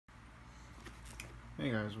Hey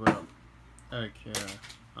guys, what up? Okay,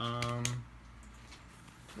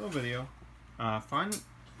 little video.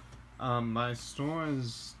 My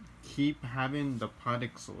stores keep having the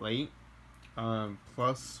products late.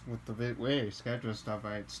 Plus with the way schedule stuff,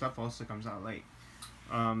 stuff also comes out late.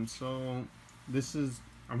 So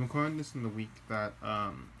I'm recording this in the week that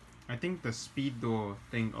I think the speed door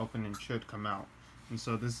thing opening should come out, and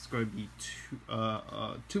so this is going to be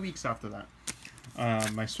 2 weeks after that.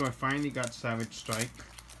 My store finally got Savage Strike.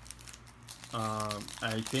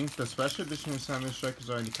 I think the special edition of Savage Strike is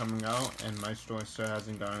already coming out, and my store still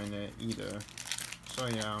hasn't gotten it either. So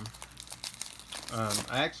yeah,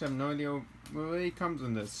 I actually have no idea what really comes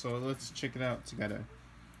in this, so let's check it out together.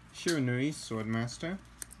 Shiranui Swordmaster,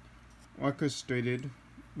 Orchestrated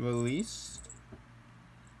release.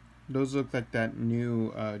 Those look like that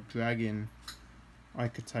new dragon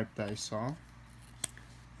archetype that I saw.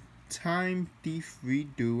 Time Thief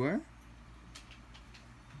Redoer,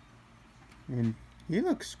 and he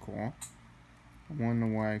looks cool. I wonder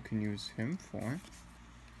what I can use him for.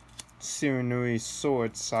 Shiranui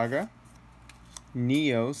Sword Saga,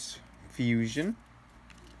 Neos Fusion,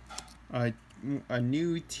 a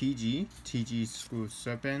new TG Screw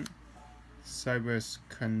Serpent, Cyber's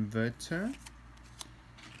Converter,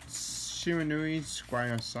 Shiranui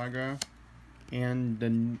Squire Saga, and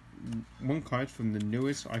the one card from the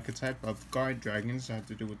newest archetype of Guard Dragons that have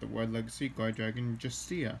to do with the World Legacy, Guard Dragon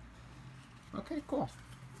Justia. Okay, cool.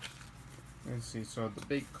 Let's see, so the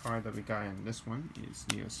big card that we got in this one is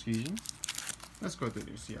Neos Fusion. Let's go through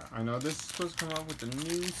this. Yeah, I know this is supposed to come out with the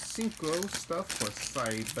new Synchro stuff for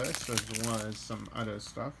Cybers as well as some other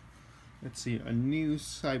stuff. Let's see, a new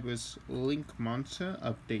Cybers Link Monster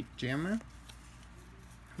Update Jammer.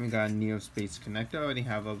 We got a Neo Space Connector. I already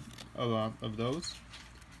have a lot of those.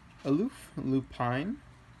 Aloof Lupine.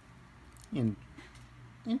 And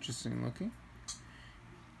interesting looking.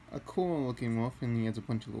 A cool looking wolf, and he has a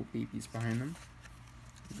bunch of little babies behind him.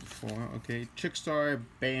 Okay. Trickstar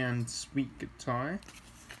Band Sweet Guitar.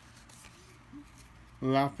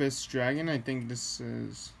 Lapis Dragon. I think this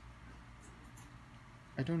is...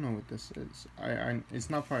 I don't know what this is. It's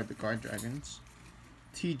not part of the Guard Dragons.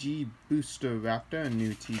 TG Booster Raptor, a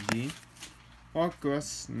new TG.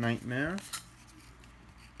 Orcus Nightmare.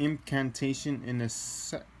 Incantation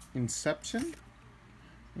Inception.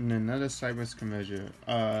 And another Cyber's Conversion.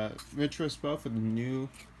 Ritual spell for the new...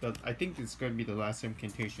 I think it's going to be the last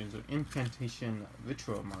incantation. So Incantation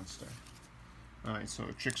Ritual Monster. Alright, so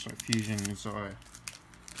Trickstar Fusion is our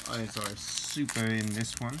super in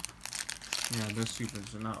this one. Yeah, those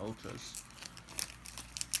supers are not ultras.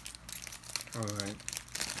 Alright.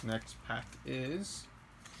 Next pack is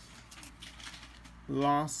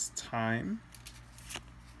Lost Time.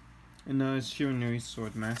 Another Shiranui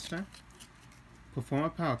Swordmaster. Performer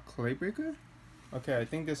Power Claybreaker? Okay, I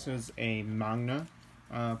think this is a Magna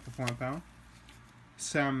Performer Power.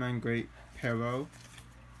 Salmon Great Pero.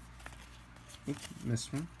 Oops,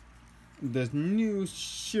 missed one. The new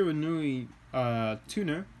Shiranui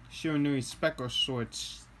tuner. Shiranui Spectre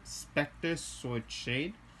Sword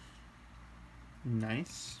Shade.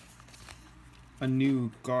 Nice. A new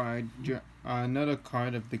guard, another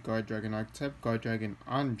card of the Guard Dragon archetype, Guard Dragon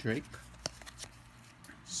Andrake.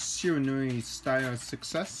 Shiranui Style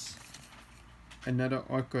Success. Another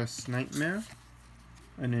Orcus Nightmare.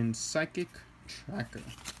 And then Psychic Tracker.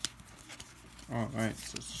 Alright,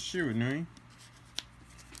 so Shiranui.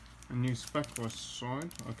 A new Spectral Sword.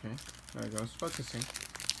 Okay, there it goes. Focusing.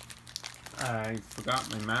 I forgot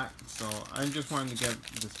my mat, so I just wanted to get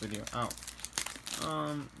this video out.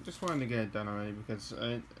 Just wanted to get it done already because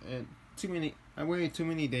I waited too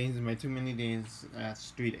many days, and my too many days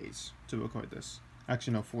that's 3 days to record this.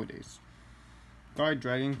 Actually, no, 4 days. Guard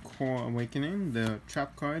Dragon Core Awakening, the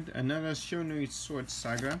trap card, another Shiranui Sword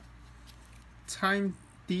Saga, Time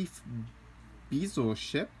Thief Bezel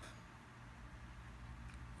Ship,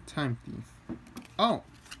 Time Thief. Oh,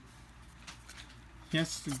 he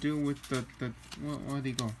has to do with the where'd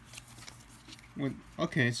he go?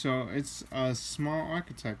 Okay, so it's a small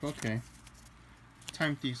archetype. Okay,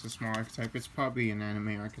 Time Thief's a small archetype. It's probably an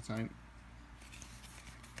anime archetype.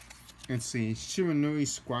 Let's see, Shiranui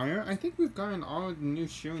Squire. I think we've gotten all the new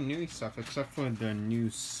Shiranui stuff except for the new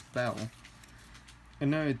spell.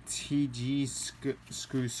 Another TG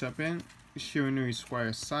Screw Serpent, Shiranui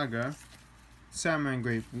Squire Saga, Salmon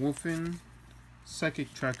Great Wolfen,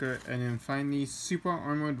 Psychic Tracker, and then finally Super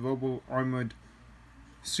Armored Robo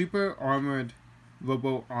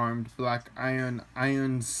Armed Black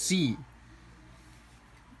Iron C.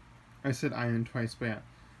 I said iron twice, but yeah.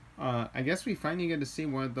 I guess we finally get to see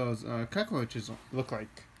what those cockroaches look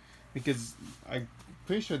like, because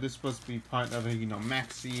pretty sure this is supposed to be part of a, you know,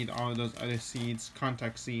 max seed, all of those other seeds,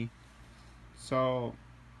 contact seed. So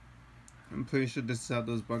I'm pretty sure this is how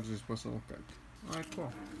those bugs are supposed to look like. Alright,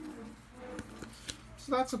 cool.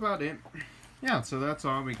 So that's about it. Yeah, so that's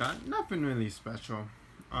all we got. Nothing really special.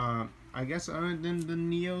 I guess other than the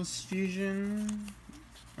Neos fusion,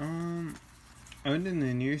 other than the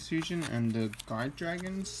Neos fusion and the guard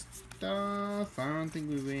dragon stuff, I don't think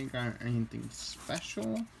we really got anything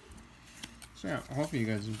special. So yeah, hopefully you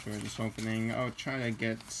guys enjoyed this opening. I'll try to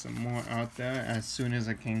get some more out there as soon as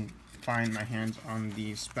I can find my hands on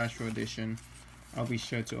the special edition. I'll be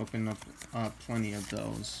sure to open up plenty of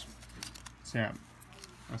those. So yeah,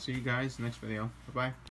 I'll see you guys next video. Bye bye.